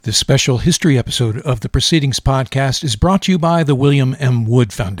This special history episode of the Proceedings podcast is brought to you by the William M.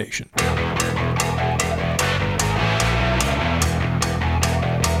 Wood Foundation.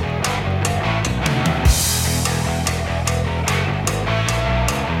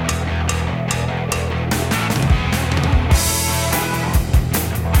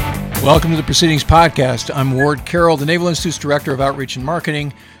 Welcome to the Proceedings podcast. I'm Ward Carroll, the Naval Institute's Director of Outreach and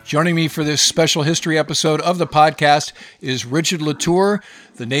Marketing. Joining me for this special history episode of the podcast is Richard Latour,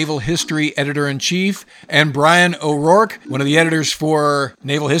 the Naval History Editor-in-Chief, and Brian O'Rourke, one of the editors for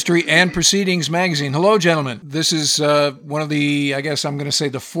Naval History and Proceedings magazine. Hello, gentlemen. This is one of the, I guess I'm going to say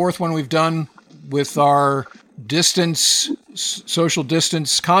the fourth one we've done with our social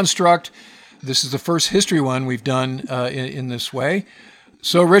distance construct. This is the first history one we've done in this way.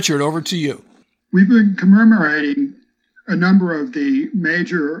 So, Richard, over to you. We've been commemorating a number of the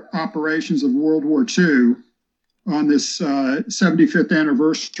major operations of World War II on this 75th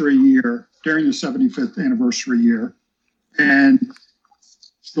anniversary year, during the 75th anniversary year. And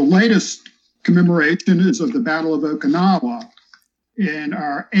the latest commemoration is of the Battle of Okinawa. In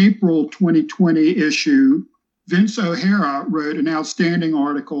our April 2020 issue, Vince O'Hara wrote an outstanding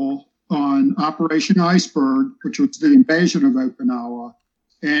article on Operation Iceberg, which was the invasion of Okinawa.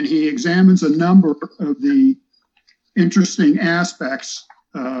 And he examines a number of the interesting aspects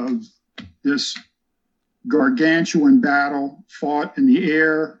of this gargantuan battle fought in the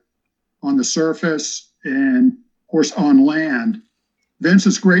air, on the surface, and, of course, on land. Vince,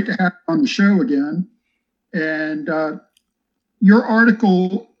 it's great to have you on the show again. And your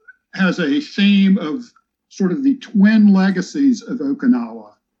article has a theme of sort of the twin legacies of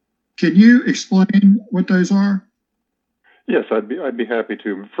Okinawa. Can you explain what those are? Yes, I'd be happy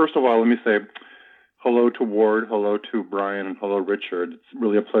to. First of all, let me say hello to Ward, hello to Brian, and hello, Richard. It's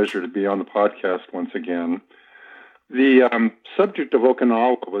really a pleasure to be on the podcast once again. The subject of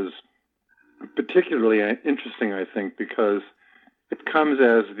Okinawa was particularly interesting, I think, because it comes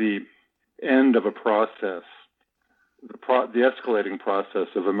as the end of a process, the escalating process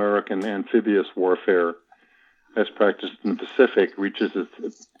of American amphibious warfare as practiced in the Pacific reaches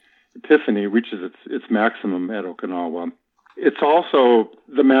its epiphany, reaches its maximum at Okinawa. It's also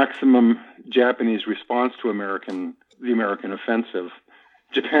the maximum Japanese response to the American offensive.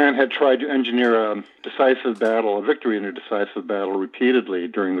 Japan had tried to engineer a victory in a decisive battle repeatedly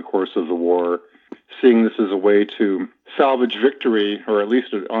during the course of the war, seeing this as a way to salvage victory, or at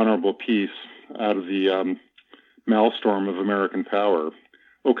least an honorable peace, out of the maelstrom of American power.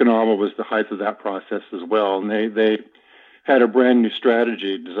 Okinawa was the height of that process as well, and they had a brand new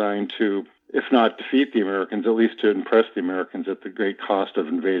strategy designed to, if not defeat the Americans, at least to impress the Americans at the great cost of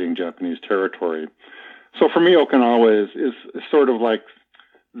invading Japanese territory. So for me, Okinawa is sort of like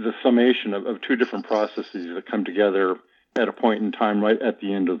the summation of two different processes that come together at a point in time right at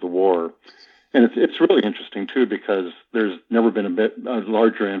the end of the war. And it's really interesting, too, because there's never been a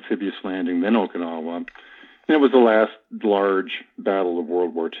larger amphibious landing than Okinawa. And it was the last large battle of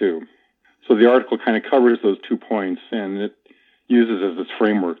World War II. So the article kind of covers those 2 points, and it uses as its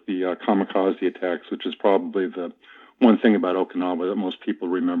framework the kamikaze attacks, which is probably the one thing about Okinawa that most people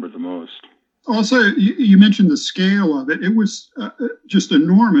remember the most. Also, you mentioned the scale of it. It was just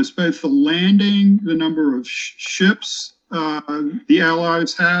enormous, both the landing, the number of ships the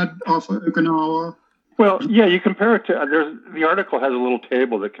Allies had off of Okinawa. Well, yeah, you compare it to, the article has a little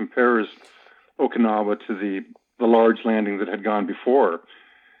table that compares Okinawa to the large landing that had gone before.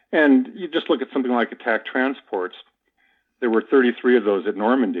 And you just look at something like attack transports. There were 33 of those at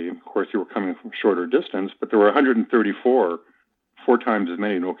Normandy. Of course, you were coming from shorter distance, but there were 134, 4 times as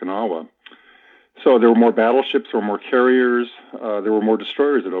many in Okinawa. So there were more battleships, there were more carriers, there were more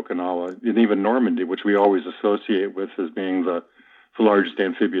destroyers at Okinawa, and even Normandy, which we always associate with as being the largest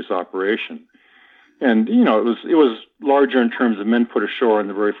amphibious operation. And, you know, it was larger in terms of men put ashore on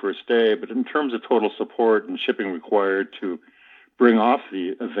the very first day, but in terms of total support and shipping required to bring off the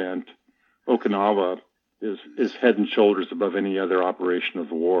event, Okinawa is head and shoulders above any other operation of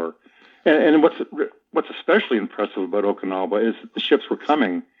the war. And what's especially impressive about Okinawa is that the ships were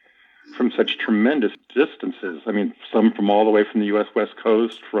coming from such tremendous distances. I mean, some from all the way from the U.S. West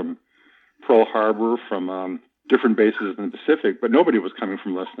Coast, from Pearl Harbor, from different bases in the Pacific, but nobody was coming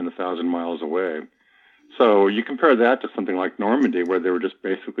from less than 1,000 miles away. So you compare that to something like Normandy, where they were just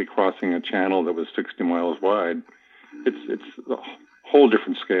basically crossing a channel that was 60 miles wide. It's a whole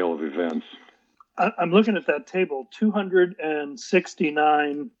different scale of events. I'm looking at that table,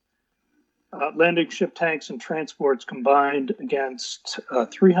 269 landing ship tanks and transports combined against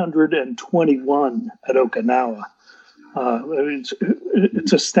 321 at Okinawa.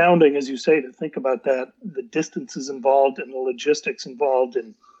 It's astounding, as you say, to think about that, the distances involved and the logistics involved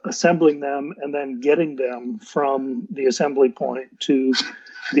in assembling them and then getting them from the assembly point to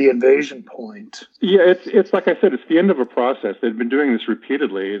the invasion point. Yeah, it's like I said, it's the end of a process. They've been doing this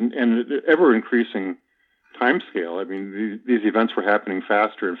repeatedly and ever increasing time scale. I mean, these events were happening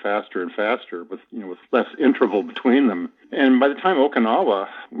faster and faster and faster with less interval between them. And by the time Okinawa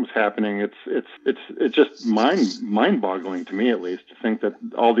was happening, it's just mind-boggling to me, at least, to think that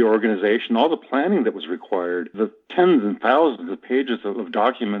all the organization, all the planning that was required, the tens and thousands of pages of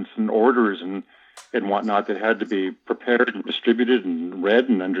documents and orders and whatnot that had to be prepared and distributed and read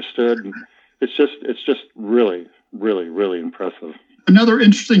and understood. And it's just really, really, really impressive. Another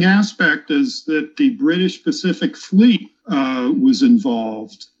interesting aspect is that the British Pacific Fleet was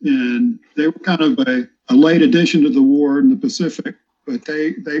involved, and they were kind of a late addition to the war in the Pacific, but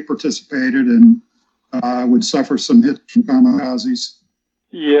they participated and would suffer some hits from kamikazes.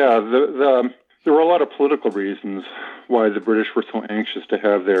 Yeah, there were a lot of political reasons why the British were so anxious to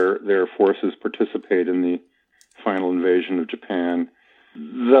have their forces participate in the final invasion of Japan.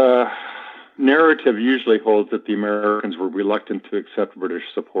 The narrative usually holds that the Americans were reluctant to accept British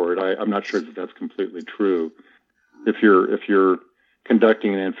support. I'm not sure that that's completely true. If you're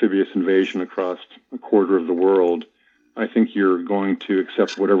conducting an amphibious invasion across a quarter of the world, I think you're going to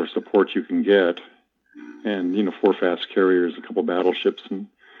accept whatever support you can get. And 4 fast carriers, a couple battleships, and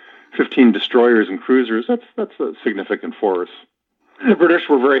 15 destroyers and cruisers, that's a significant force. The British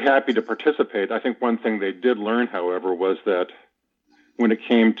were very happy to participate. I think one thing they did learn, however, was that when it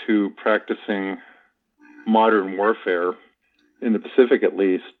came to practicing modern warfare, in the Pacific at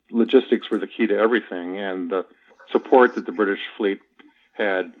least, logistics were the key to everything, and the support that the British fleet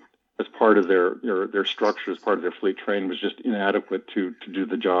had as part of their structure, as part of their fleet training, was just inadequate to do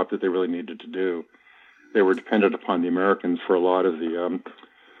the job that they really needed to do. They were dependent upon the Americans for a lot of the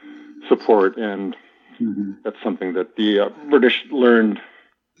support, and that's something that the British learned.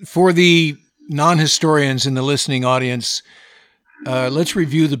 For the non-historians in the listening audience, let's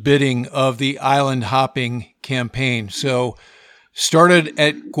review the bidding of the island hopping campaign. So, started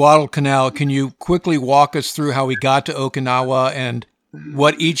at Guadalcanal. Can you quickly walk us through how we got to Okinawa and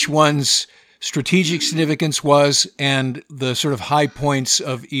what each one's strategic significance was and the sort of high points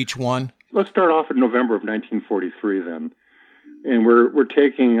of each one? Let's start off in November of 1943 then. And we're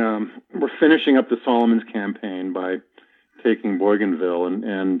finishing up the Solomons campaign by taking Bougainville,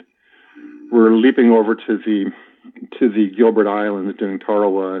 and we're leaping over to the Gilbert Islands, doing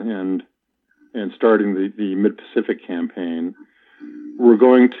Tarawa and starting the Mid-Pacific campaign. We're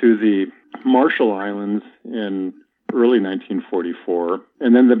going to the Marshall Islands in early 1944,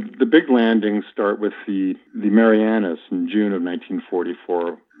 and then the big landings start with the Marianas in June of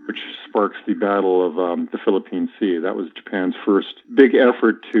 1944, which sparks the Battle of the Philippine Sea. That was Japan's first big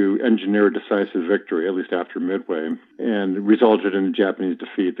effort to engineer a decisive victory, at least after Midway, and resulted in a Japanese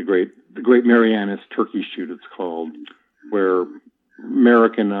defeat, the Great Marianas Turkey Shoot, it's called, where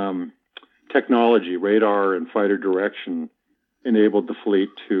American technology, radar and fighter direction, enabled the fleet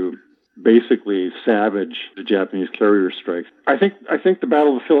to basically savage the Japanese carrier strikes. I think the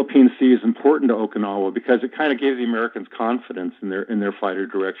Battle of the Philippine Sea is important to Okinawa because it kind of gave the Americans confidence in their fighter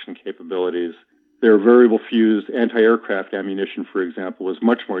direction capabilities. Their variable fused anti-aircraft ammunition, for example, was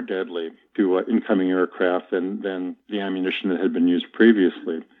much more deadly to incoming aircraft than the ammunition that had been used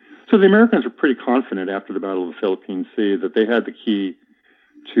previously. So the Americans were pretty confident after the Battle of the Philippine Sea that they had the key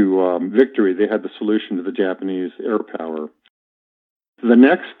to victory. They had the solution to the Japanese air power. The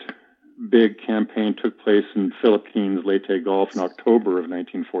next big campaign took place in the Philippines, Leyte Gulf, in October of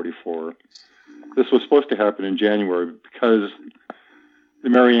 1944. This was supposed to happen in January because the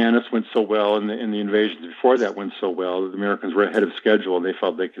Marianas went so well and the invasions before that went so well that the Americans were ahead of schedule and they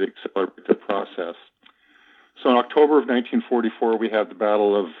felt they could accelerate the process. So in October of 1944, we have the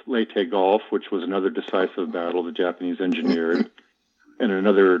Battle of Leyte Gulf, which was another decisive battle the Japanese engineered, and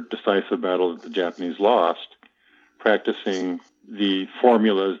another decisive battle that the Japanese lost, practicing the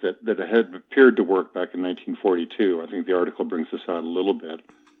formulas that had appeared to work back in 1942. I think the article brings this out a little bit.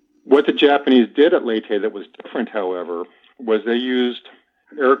 What the Japanese did at Leyte that was different, however, was they used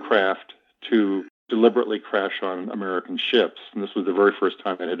aircraft to deliberately crash on American ships. And this was the very first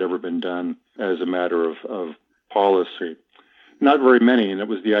time it had ever been done as a matter of policy. Not very many, and it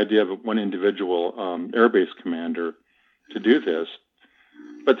was the idea of one individual airbase commander to do this.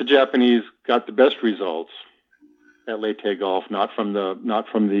 But the Japanese got the best results at Leyte Gulf, not from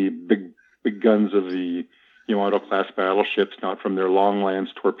the big guns of the Yamato class battleships, not from their long lance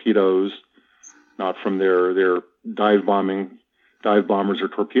torpedoes, not from their dive bombers or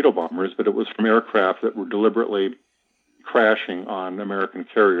torpedo bombers, but it was from aircraft that were deliberately crashing on American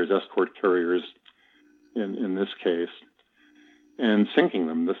carriers, escort carriers in this case. and sinking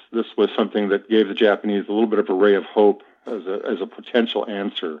them. This was something that gave the Japanese a little bit of a ray of hope as a potential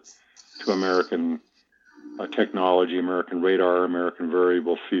answer to American technology, American radar, American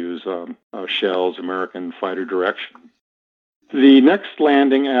variable fuse shells, American fighter direction. The next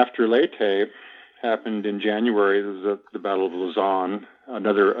landing after Leyte happened in January. This was the Battle of Luzon,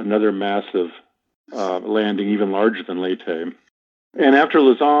 another massive landing, even larger than Leyte. And after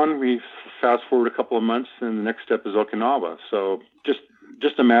Luzon, we fast forward a couple of months, and the next step is Okinawa. So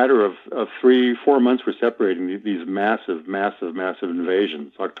just a matter of 3-4 months, we're separating these massive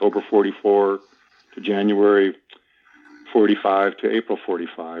invasions. October 44 to January 45 to April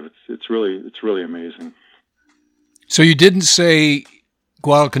 45. It's really amazing. So you didn't say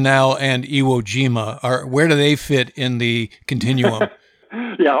Guadalcanal and Iwo Jima. Where do they fit in the continuum?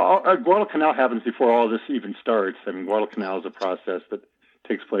 Yeah, Guadalcanal happens before all this even starts. I mean, Guadalcanal is a process that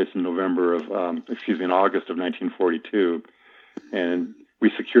takes place in August of 1942, and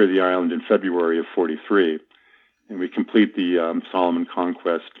we secure the island in February of 43, and we complete the Solomon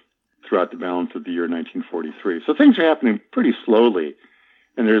conquest throughout the balance of the year 1943. So things are happening pretty slowly,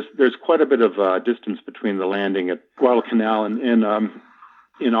 and there's quite a bit of distance between the landing at Guadalcanal in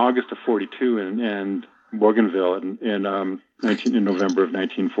August of 42 and Bougainville in November of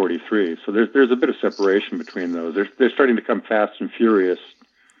 1943. So there's a bit of separation between those. They're starting to come fast and furious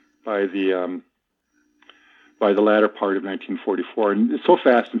by the latter part of 1944, and it's so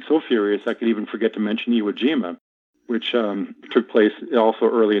fast and so furious I could even forget to mention Iwo Jima, which took place also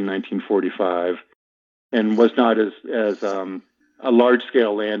early in 1945, and was not as a large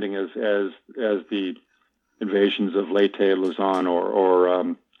scale landing as the invasions of Leyte, Luzon,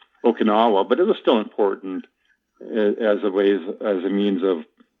 or Okinawa, but it was still important as a means of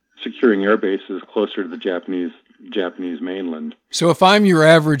securing air bases closer to the Japanese mainland. So if I'm your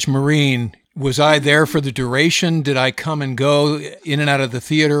average Marine, was I there for the duration? Did I come and go in and out of the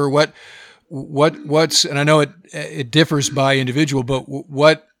theater? What's, and I know it differs by individual, but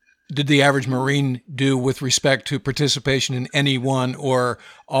what did the average Marine do with respect to participation in any one or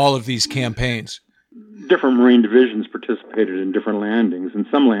all of these campaigns? Different Marine divisions participated in different landings, and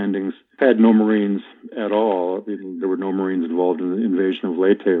some landings had no Marines at all. There were no Marines involved in the invasion of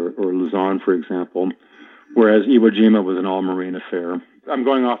Leyte or Luzon, for example, whereas Iwo Jima was an all-Marine affair. I'm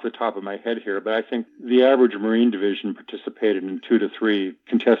going off the top of my head here, but I think the average Marine division participated in 2 to 3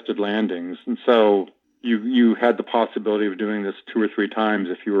 contested landings, and so you had the possibility of doing this 2 or 3 times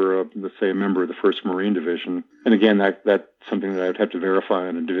if you were, let's say, a member of the 1st Marine Division. And again, that's something that I would have to verify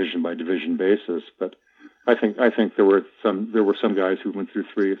on a division-by-division basis, but I think there were some guys who went through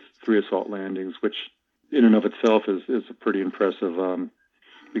three assault landings, which in and of itself is a pretty impressive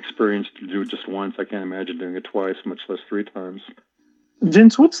experience to do just once. I can't imagine doing it twice, much less 3 times.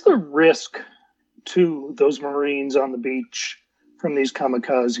 Vince, what's the risk to those Marines on the beach from these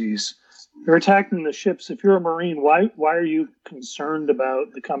kamikazes? They're attacking the ships. If you're a Marine, why are you concerned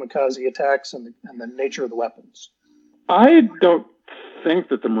about the kamikaze attacks and the nature of the weapons? I don't think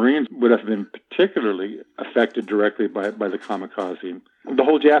that the Marines would have been particularly affected directly by the kamikaze. The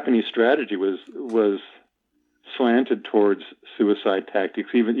whole Japanese strategy was slanted towards suicide tactics.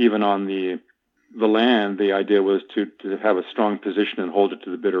 Even on the land, the idea was to have a strong position and hold it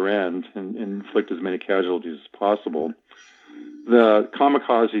to the bitter end and inflict as many casualties as possible. The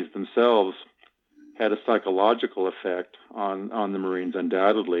kamikazes themselves had a psychological effect on the Marines,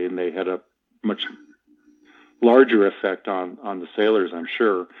 undoubtedly, and they had a much larger effect on the sailors, I'm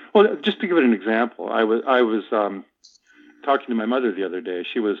sure. Well, just to give it an example, I was talking to my mother the other day.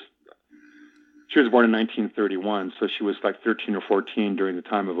 She was born in 1931, so she was like 13 or 14 during the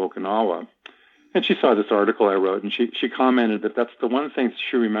time of Okinawa. And she saw this article I wrote, and she commented that that's the one thing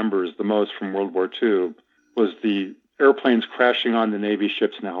she remembers the most from World War II was the airplanes crashing on the Navy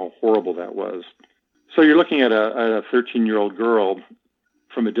ships and how horrible that was. So you're looking at a 13-year-old girl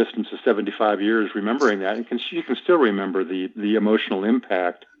from a distance of 75 years remembering that, and she can still remember the emotional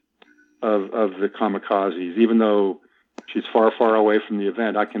impact of the kamikazes, even though she's far, far away from the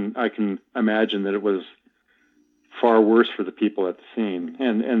event. I can imagine that it was far worse for the people at the scene,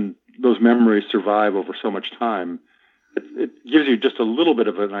 and those memories survive over so much time. It gives you just a little bit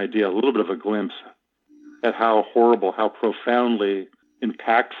of an idea, a little bit of a glimpse at how horrible, how profoundly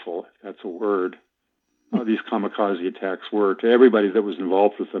impactful, if that's a word, these kamikaze attacks were to everybody that was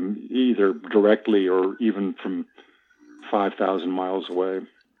involved with them, either directly or even from 5,000 miles away.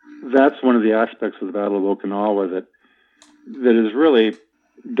 That's one of the aspects of the Battle of Okinawa that is really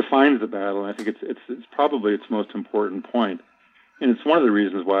defines the battle. And I think it's probably its most important point. And it's one of the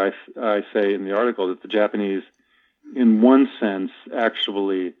reasons why I say in the article that the Japanese, in one sense,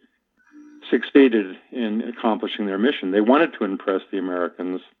 actually succeeded in accomplishing their mission. They wanted to impress the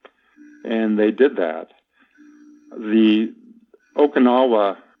Americans, and they did that. The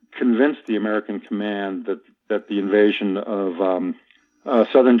Okinawa convinced the American command that the invasion of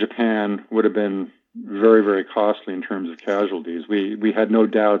southern Japan would have been very, very costly in terms of casualties. We had no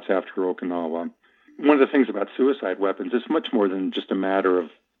doubts after Okinawa. One of the things about suicide weapons, it's much more than just a matter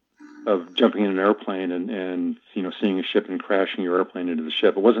of jumping in an airplane and seeing a ship and crashing your airplane into the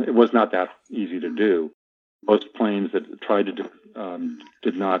ship. It was not that easy to do. Most planes that tried to do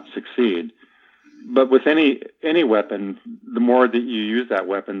did not succeed. But with any weapon, the more that you use that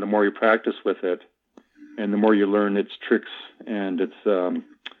weapon, the more you practice with it, and the more you learn its tricks and its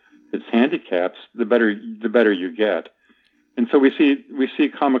handicaps, the better you get. And so we see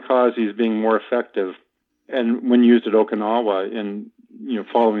kamikazes being more effective, and when used at Okinawa, in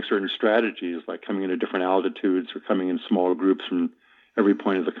following certain strategies like coming in at different altitudes or coming in small groups from every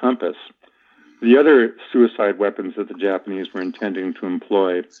point of the compass. The other suicide weapons that the Japanese were intending to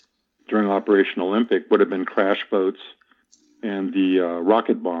employ during Operation Olympic would have been crash boats and the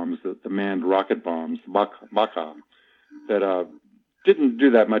rocket bombs, the manned rocket bombs, Baka, that didn't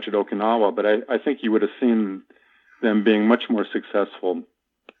do that much at Okinawa, but I think you would have seen them being much more successful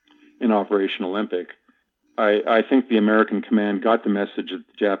in Operation Olympic. I think the American command got the message that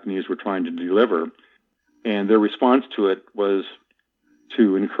the Japanese were trying to deliver, and their response to it was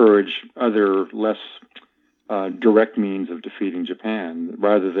to encourage other less direct means of defeating Japan,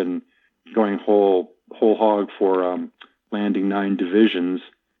 rather than going whole hog for landing 9 divisions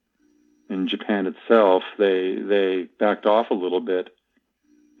in Japan itself. They backed off a little bit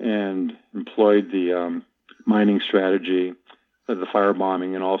and employed the mining strategy, the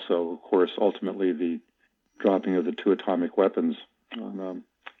firebombing, and also, of course, ultimately the dropping of the 2 atomic weapons on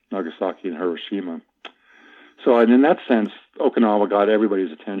Nagasaki and Hiroshima. So, and in that sense, Okinawa got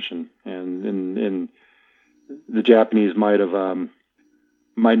everybody's attention, and the Japanese might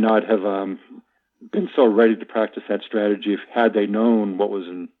not have been so ready to practice that strategy had they known what was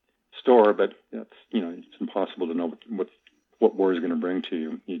in store. But it's impossible to know what war is going to bring to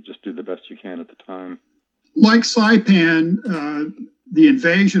you. You just do the best you can at the time. Like Saipan, the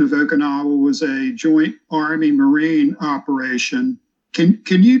invasion of Okinawa was a joint Army-Marine operation. Can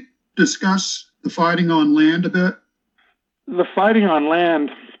you discuss the fighting on land a bit? The fighting on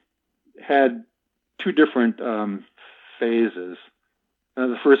land had 2 different phases.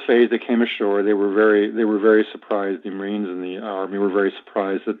 The first phase, they came ashore. They were very surprised. The Marines and the Army were very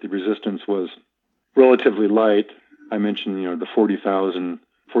surprised that the resistance was relatively light. I mentioned, the 40,000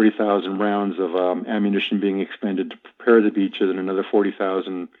 rounds of ammunition being expended to prepare the beaches, and another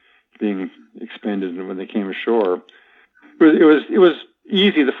 40,000 being expended when they came ashore. It was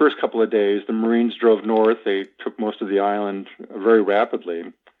easy the first couple of days. The Marines drove north. They took most of the island very rapidly.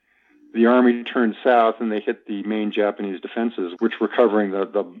 The Army turned south, and they hit the main Japanese defenses, which were covering the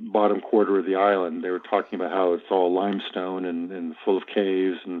bottom quarter of the island. They were talking about how it's all limestone and full of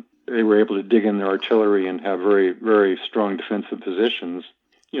caves, and they were able to dig in their artillery and have very, very strong defensive positions.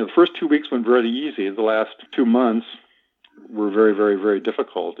 The first 2 weeks went very easy. The last 2 months were very, very, very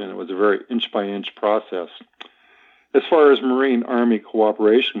difficult, and it was a very inch-by-inch process. As far as Marine-Army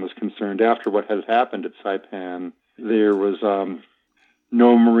cooperation was concerned, after what had happened at Saipan, there was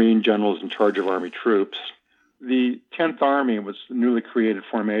no Marine generals in charge of Army troops. The 10th Army, was a newly created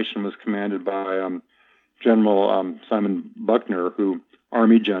formation, was commanded by General Simon Buckner, who,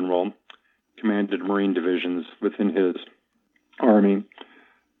 Army general, commanded Marine divisions within his Army.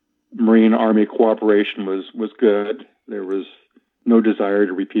 Marine-Army cooperation was good. There was no desire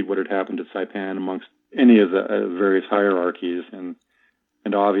to repeat what had happened at Saipan amongst any of the various hierarchies, and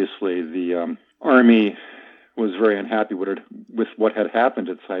obviously the Army was very unhappy with what had happened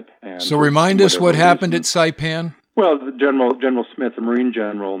at Saipan. So remind us what happened at Saipan. Well, General Smith, the Marine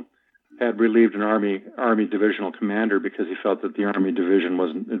general, had relieved an Army divisional commander because he felt that the Army division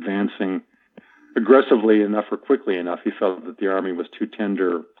wasn't advancing aggressively enough or quickly enough. He felt that the Army was too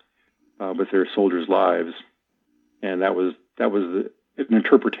tender with their soldiers' lives, and that was an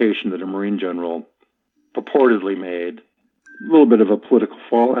interpretation that a Marine general purportedly made. A little bit of a political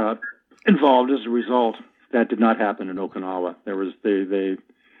fallout involved as a result. That did not happen in Okinawa. They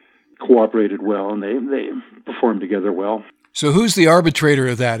cooperated well, and they performed together well. So who's the arbitrator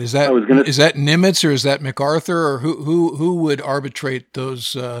of that? Is that Nimitz, or is that MacArthur, or who would arbitrate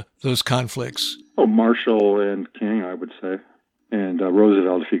those conflicts? Oh, Marshall and King, I would say, and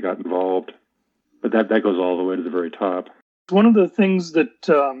Roosevelt if he got involved. But that goes all the way to the very top. One of the things that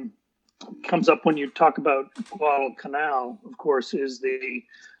comes up when you talk about Guadalcanal, of course, is the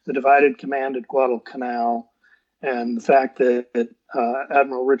divided command at Guadalcanal, And the fact that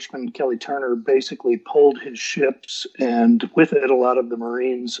Admiral Richmond Kelly Turner basically pulled his ships and with it a lot of the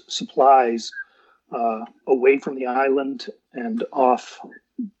Marines' supplies away from the island and off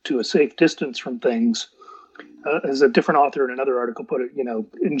to a safe distance from things, as a different author in another article put it,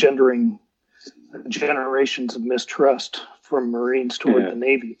 engendering generations of mistrust from Marines toward the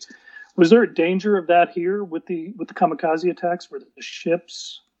Navy. Was there a danger of that here with the kamikaze attacks? Were the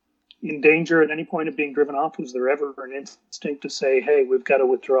ships in danger at any point of being driven off? Was there ever an instinct to say, hey, we've got to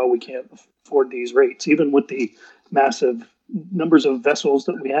withdraw, we can't afford these rates, even with the massive numbers of vessels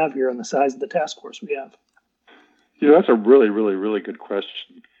that we have here and the size of the task force we have? That's a really, really, really good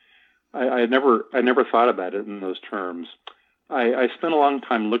question. I never thought about it in those terms. I spent a long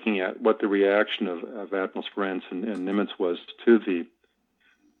time looking at what the reaction of Admiral Sprentz and Nimitz was to the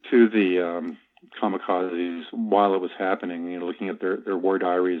kamikazes while it was happening. Looking at their war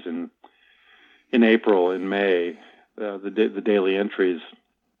diaries in April and May, the daily entries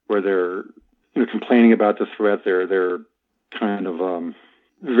where they're complaining about the threat. They're kind of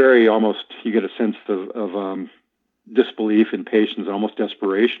very almost, you get a sense of disbelief, impatience, and almost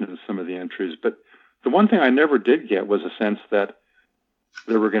desperation in some of the entries. But the one thing I never did get was a sense that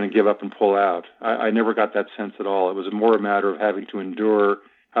they were going to give up and pull out. I never got that sense at all. It was more a matter of having to endure.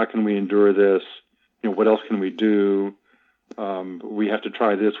 How can we endure this? What else can we do? We have to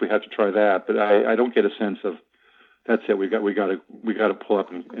try this. We have to try that. But I don't get a sense of that's it. We got to pull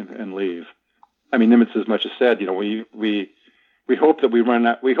up and leave. I mean, Nimitz as much as said, we hope that we run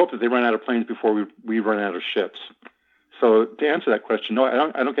out. We hope that they run out of planes before we run out of ships. So to answer that question, no,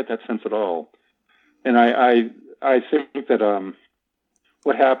 I don't get that sense at all. And I think that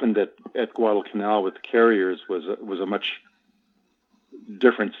what happened at Guadalcanal with the carriers was a much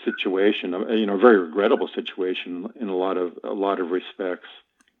different situation. A very regrettable situation in a lot of respects.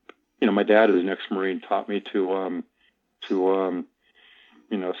 My dad, as an ex-Marine, taught me to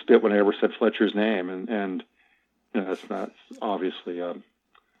spit when I ever said Fletcher's name, and that's not obviously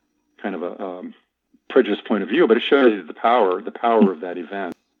kind of a prejudiced point of view, but it shows you the power of that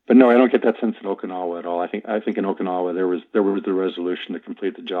event. But no, I don't get that sense in Okinawa at all. I think in Okinawa there was the resolution to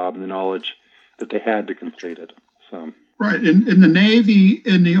complete the job and the knowledge that they had to complete it. So right, in the Navy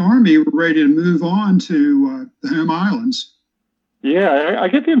and the Army were ready to move on to the home islands. Yeah, I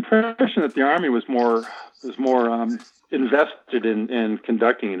get the impression that the Army was more invested in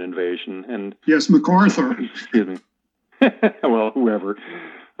conducting an invasion. And yes, MacArthur. Excuse me. Well, whoever.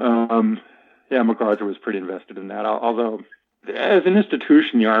 MacArthur was pretty invested in that. Although, as an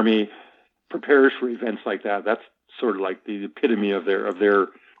institution, the Army prepares for events like that. That's sort of like the epitome of their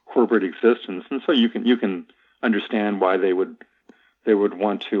corporate existence, and so you can understand why they would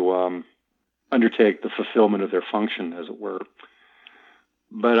want to undertake the fulfillment of their function, as it were.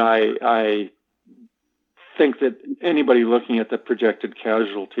 But I think that anybody looking at the projected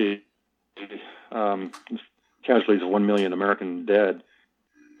casualties of 1 million American dead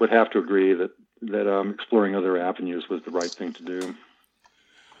would have to agree that exploring other avenues was the right thing to do.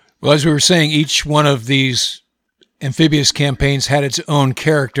 Well, as we were saying, each one of these amphibious campaigns had its own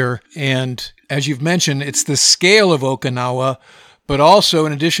character, and as you've mentioned, it's the scale of Okinawa, but also,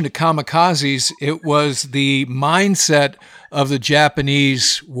 in addition to kamikazes, it was the mindset of the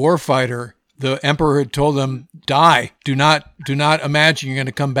Japanese warfighter. The emperor had told them, die. Do not imagine you're going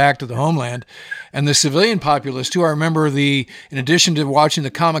to come back to the homeland. And the civilian populace, too. I remember in addition to watching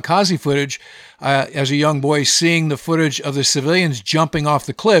the kamikaze footage, as a young boy, seeing the footage of the civilians jumping off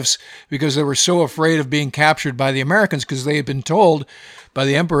the cliffs because they were so afraid of being captured by the Americans because they had been told by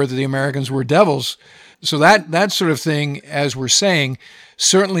the emperor that the Americans were devils. So that sort of thing, as we're saying,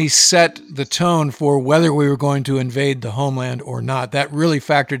 certainly set the tone for whether we were going to invade the homeland or not. That really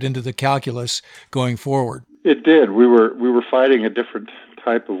factored into the calculus going forward. It did. We were fighting a different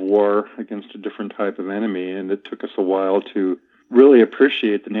type of war against a different type of enemy, and it took us a while to really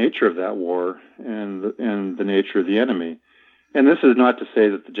appreciate the nature of that war and the nature of the enemy. And this is not to say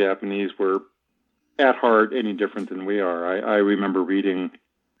that the Japanese were at heart any different than we are. I remember reading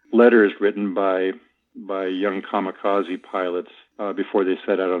letters written by young kamikaze pilots before they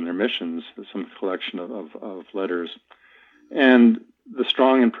set out on their missions, some collection of letters. And the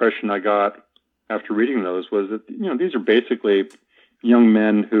strong impression I got after reading those was that, these are basically young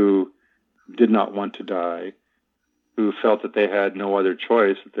men who did not want to die, who felt that they had no other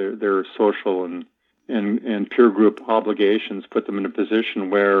choice, that their social and peer group obligations put them in a position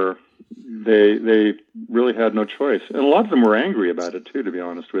where they really had no choice. And a lot of them were angry about it too, to be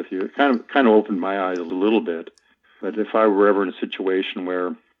honest with you. It kind of opened my eyes a little bit. But if I were ever in a situation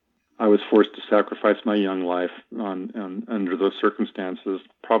where I was forced to sacrifice my young life under those circumstances,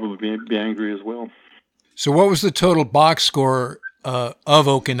 probably be angry as well. So what was the total box score of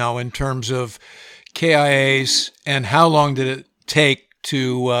Okinawa in terms of KIAs, and how long did it take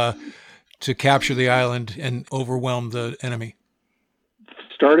to capture the island and overwhelm the enemy?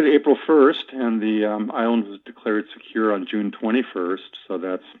 Started April 1st, and the island was declared secure on June 21st. So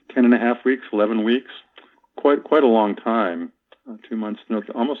that's 10 and a half weeks, 11 weeks, quite a long time. 2 months, no,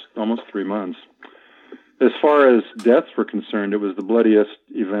 almost 3 months. As far as deaths were concerned, it was the bloodiest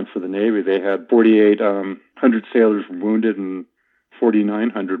event for the Navy. They had 4,800 sailors wounded and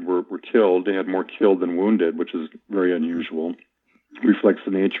 4,900 were killed. They had more killed than wounded, which is very unusual. Reflects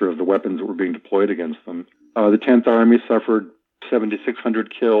the nature of the weapons that were being deployed against them. The 10th Army suffered 7,600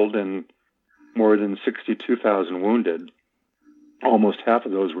 killed and more than 62,000 wounded. Almost half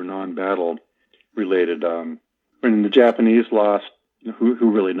of those were non-battle related. When the Japanese lost, who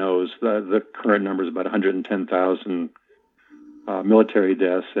really knows? The current number is about 110,000 military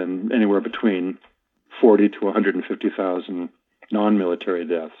deaths, and anywhere between 40 to 150,000 non-military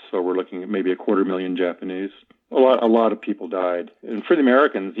deaths. So we're looking at maybe 250,000 Japanese. A lot of people died, and for the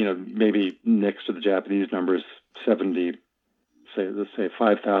Americans, maybe next to the Japanese numbers, 70, let's say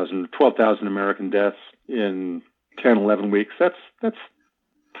 5,000, 12,000 American deaths in 10, 11 weeks. That's a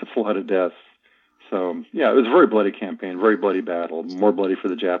lot of deaths. So, yeah, it was a very bloody campaign, very bloody battle, more bloody for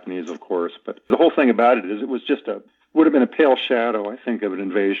the Japanese, of course. But the whole thing about it is it was just would have been a pale shadow, I think, of an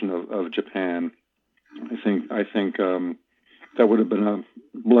invasion of Japan. I think that would have been a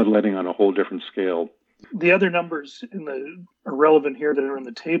bloodletting on a whole different scale. The other numbers are relevant here that are in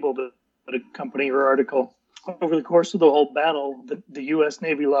the table that accompany your article. Over the course of the whole battle, the U.S.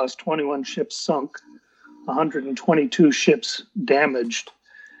 Navy lost 21 ships sunk, 122 ships damaged,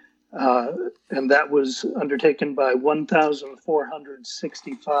 and that was undertaken by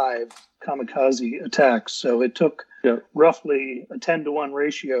 1,465 kamikaze attacks. So it took roughly a 10-to-1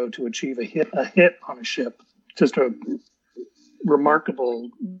 ratio to achieve a hit on a ship. Just a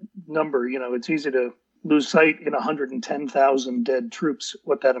remarkable number. It's easy to lose sight in 110,000 dead troops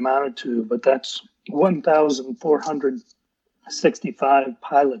what that amounted to, but that's 1,465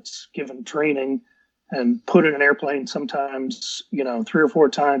 pilots given training and put in an airplane sometimes, 3 or 4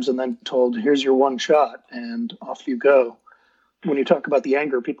 times, and then told, here's your one shot, and off you go. When you talk about the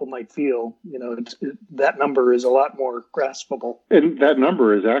anger people might feel, that number is a lot more graspable. And that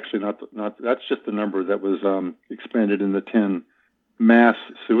number is actually not that's just the number that was expended in the 10 mass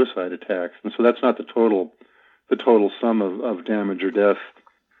suicide attacks. And so that's not the total sum of damage or death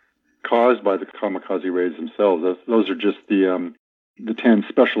caused by the kamikaze raids themselves. Those are just the 10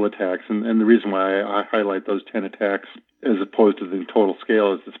 special attacks. And the reason why I highlight those 10 attacks as opposed to the total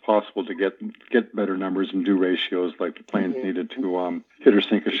scale is it's possible to get better numbers and do ratios like the planes needed to hit or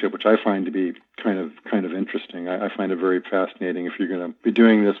sink a ship, which I find to be kind of interesting. I find it very fascinating. If you're going to be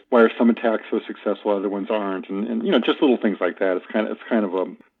doing this, why are some attacks so successful, other ones aren't? And just little things like that. It's kind of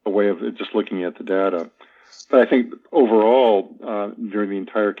a way of just looking at the data. But I think overall, during the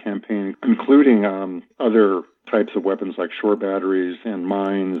entire campaign, including other types of weapons like shore batteries and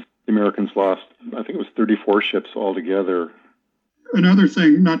mines, the Americans lost, I think it was 34 ships altogether. Another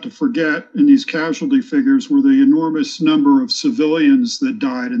thing not to forget in these casualty figures were the enormous number of civilians that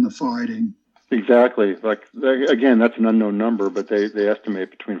died in the fighting. Exactly. Again, that's an unknown number, but they estimate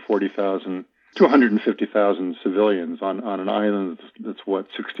between 40,000 to 150,000 civilians on an island that's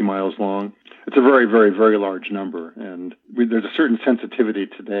 60 miles long. It's a very, very, very large number. And there's a certain sensitivity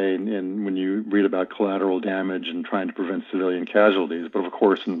today in when you read about collateral damage and trying to prevent civilian casualties. But of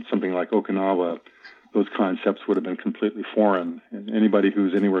course, in something like Okinawa, those concepts would have been completely foreign. And anybody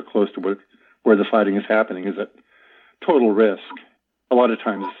who's anywhere close to where the fighting is happening is at total risk. A lot of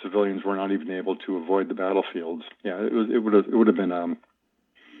times, the civilians were not even able to avoid the battlefields. Yeah, it would have been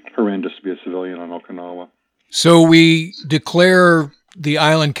horrendous to be a civilian on Okinawa. So we declare the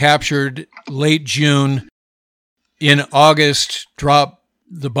island captured late June. In August, drop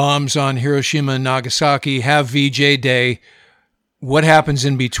the bombs on Hiroshima and Nagasaki, have VJ Day. What happens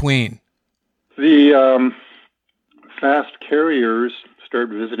in between? The fast carriers start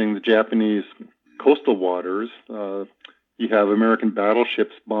visiting the Japanese coastal waters. You have American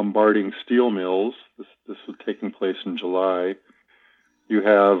battleships bombarding steel mills. This was taking place in July. You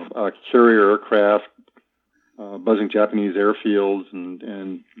have carrier aircraft buzzing Japanese airfields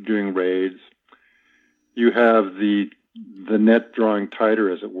and doing raids. You have the net drawing tighter,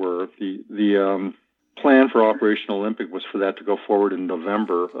 as it were. The plan for Operation Olympic was for that to go forward in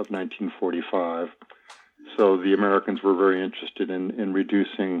November of 1945. So the Americans were very interested in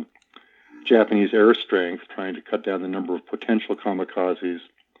reducing Japanese air strength, trying to cut down the number of potential kamikazes,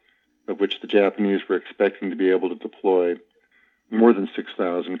 of which the Japanese were expecting to be able to deploy more than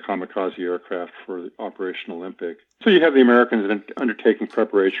 6,000 kamikaze aircraft for the Operation Olympic. So you have the Americans undertaking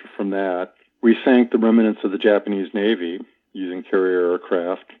preparation from that. We sank the remnants of the Japanese Navy using carrier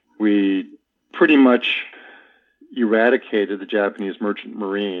aircraft. We pretty much eradicated the Japanese merchant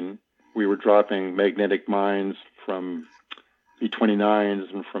marine. We were dropping magnetic mines from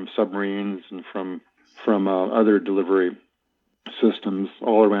B-29s and from submarines and from other delivery systems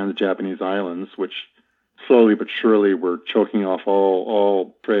all around the Japanese islands, which slowly but surely were choking off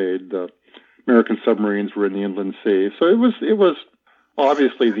all trade. The American submarines were in the inland sea. So it was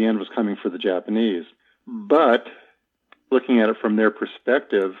obviously the end was coming for the Japanese. But looking at it from their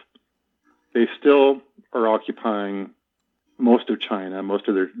perspective, they still are occupying most of China. Most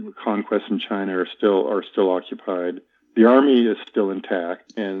of their conquests in China are still occupied. The army is still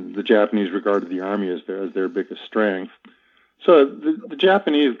intact, and the Japanese regarded the army as their biggest strength. So the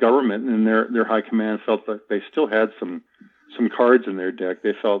Japanese government and their high command felt that they still had some cards in their deck.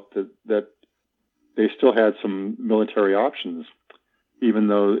 They felt that they still had some military options, even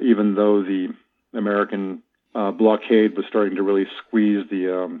though the American blockade was starting to really squeeze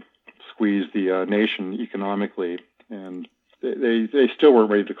the nation economically, and they still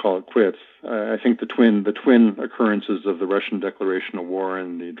weren't ready to call it quits. I think the twin occurrences of the Russian declaration of war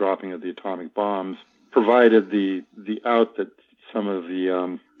and the dropping of the atomic bombs provided the out that some of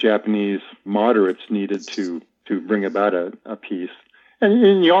the Japanese moderates needed to bring about a peace.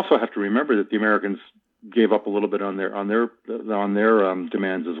 And you also have to remember that the Americans gave up a little bit on their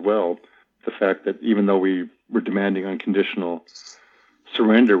demands as well. The fact that even though we were demanding unconditional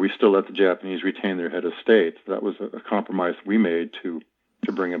surrender, we still let the Japanese retain their head of state. That was a compromise we made to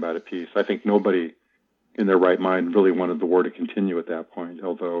bring about a peace. I think nobody in their right mind really wanted the war to continue at that point,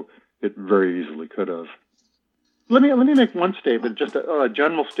 although it very easily could have. Let me make one statement, just a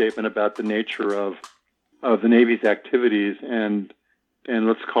general statement about the nature of the Navy's activities and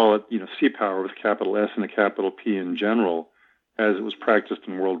let's call it sea power with a capital S and a capital P in general, as it was practiced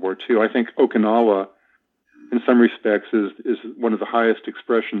in World War II. I think Okinawa, in some respects, is one of the highest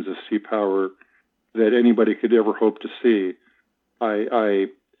expressions of sea power that anybody could ever hope to see. I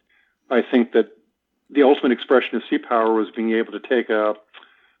think that the ultimate expression of sea power was being able to take a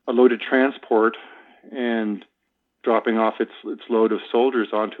loaded transport and dropping off its load of soldiers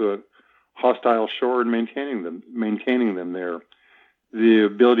onto a hostile shore and maintaining them there. The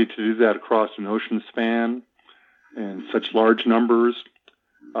ability to do that across an ocean span and such large numbers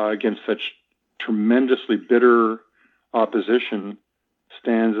against such tremendously bitter opposition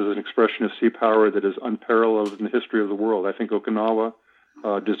stands as an expression of sea power that is unparalleled in the history of the world. I think Okinawa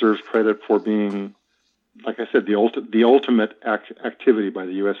deserves credit for being, like I said, the ultimate activity by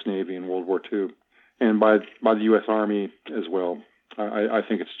the U.S. Navy in World War II, and by the U.S. Army as well. I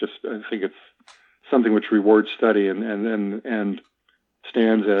think it's something which rewards study and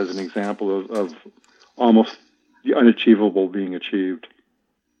stands as an example of almost the unachievable being achieved.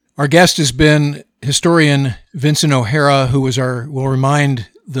 Our guest has been historian Vincent O'Hara, who will remind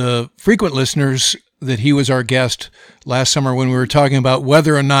the frequent listeners that he was our guest last summer when we were talking about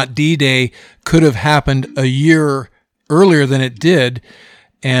whether or not D-Day could have happened a year earlier than it did.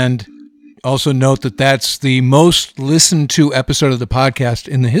 And also note that that's the most listened to episode of the podcast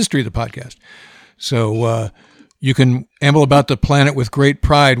in the history of the podcast. So you can amble about the planet with great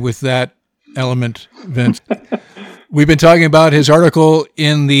pride with that element, Vince. We've been talking about his article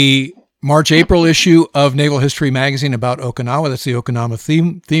in the March-April issue of Naval History Magazine about Okinawa. That's the Okinawa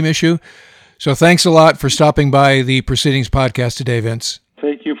theme issue. So thanks a lot for stopping by the Proceedings podcast today, Vince.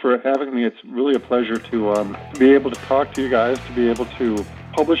 Thank you for having me. It's really a pleasure to be able to talk to you guys, to be able to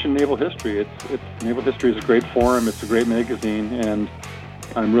publish in Naval History. Naval History is a great forum. It's a great magazine, and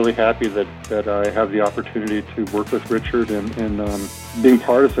I'm really happy that I have the opportunity to work with Richard and being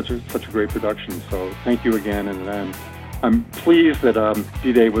part of such a great production. So thank you again, and I'm pleased that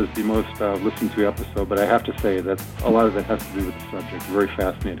D-Day was the most listened to episode, but I have to say that a lot of it has to do with the subject. Very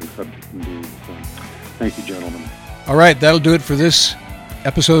fascinating subject indeed. So thank you, gentlemen. All right, that'll do it for this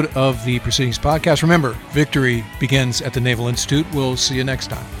episode of the Proceedings podcast. Remember, victory begins at the Naval Institute. We'll see you next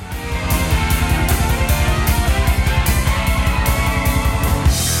time.